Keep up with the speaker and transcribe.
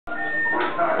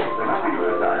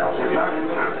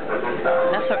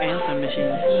she?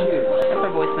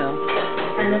 Her voicemail.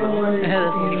 I never wanted to This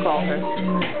is when you call her.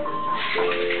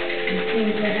 It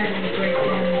seems we're having a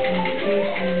breakdown in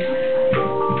communication.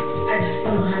 I just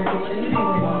don't know how to get you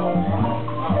anymore.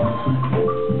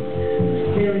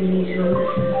 Really need you to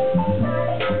listen.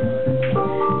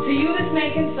 To you this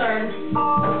may concern.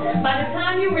 By the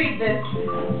time you read this,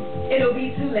 it'll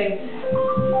be too late.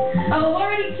 I've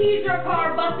already keyed your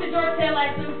car, busted your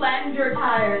taillights, and flattened your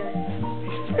tires.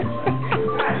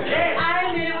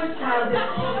 I admit it was childish.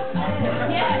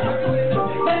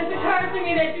 But it's occurred to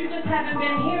me that you just haven't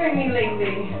been hearing me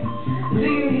lately. Do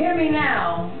you hear me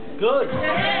now? Good.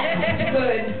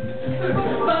 Good.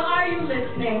 But are you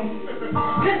listening?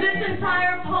 Because this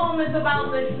entire poem is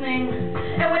about listening.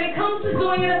 And when it comes to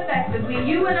doing it effectively,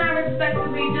 you and I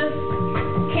respectively just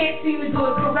can't seem to do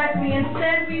it correctly.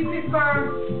 Instead, we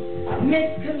prefer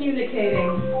miscommunicating.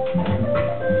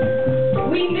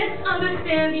 We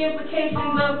misunderstand the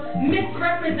implications of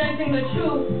misrepresenting the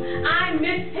truth. I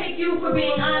mistake you for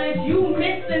being honest. You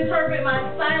misinterpret my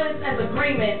silence as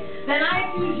agreement. Then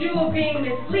I accuse you of being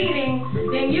misleading.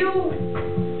 Then you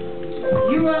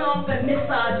run off and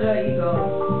massage your ego.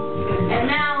 And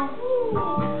now,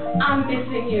 I'm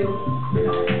missing you.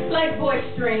 Like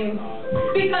VoiceStream.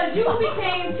 Because you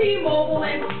became T-Mobile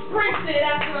and sprinted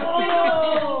after a single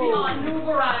dance on New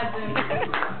Horizons.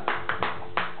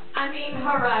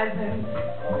 Horizons.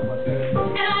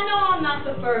 And I know I'm not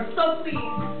the first, so please,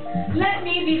 let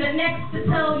me be the next to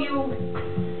tell you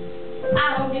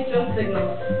I don't get your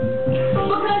signals.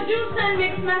 Because you send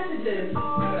mixed messages.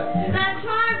 And I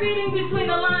try reading between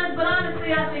the lines, but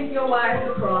honestly I think your wires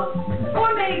are crossed.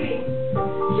 Or maybe,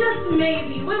 just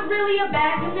maybe, we're really a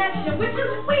bad connection, which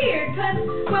is weird, because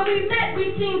when we met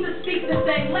we seemed to speak the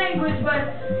same language, but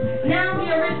now the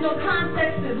original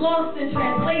context is lost in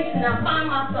translation. I find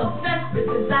myself desperate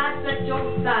to dissect your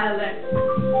dialect,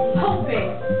 hoping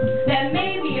that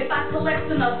maybe if I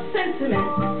collect enough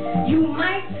sentiment, you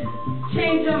might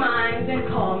change your mind and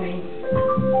call me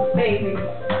baby.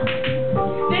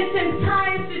 This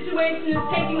entire situation is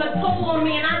taking a toll on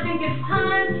me, and I think it's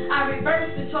time I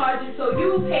reverse the charges so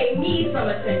you pay me some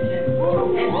attention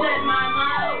and set my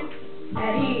mind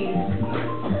at ease.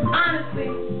 Honestly,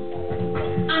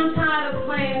 I'm tired of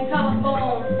playing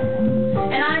telephone,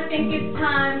 and I think it's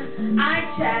time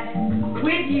I chat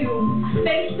with you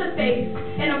face to face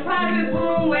in a private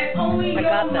room where only your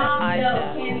mom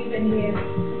can't even hear.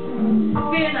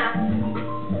 Fear not,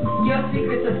 your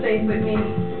secrets are safe with me.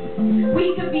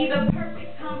 We could be the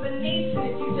perfect combination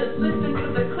if you just listen to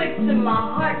the clicks in my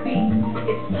heartbeat.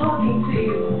 It's talking to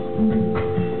you.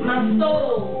 My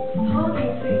soul is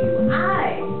talking to you.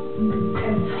 I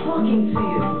am talking to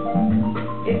you.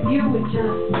 If you would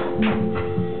just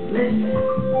listen.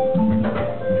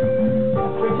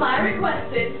 Reply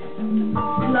requested.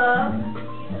 Love,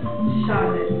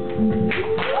 Charlotte.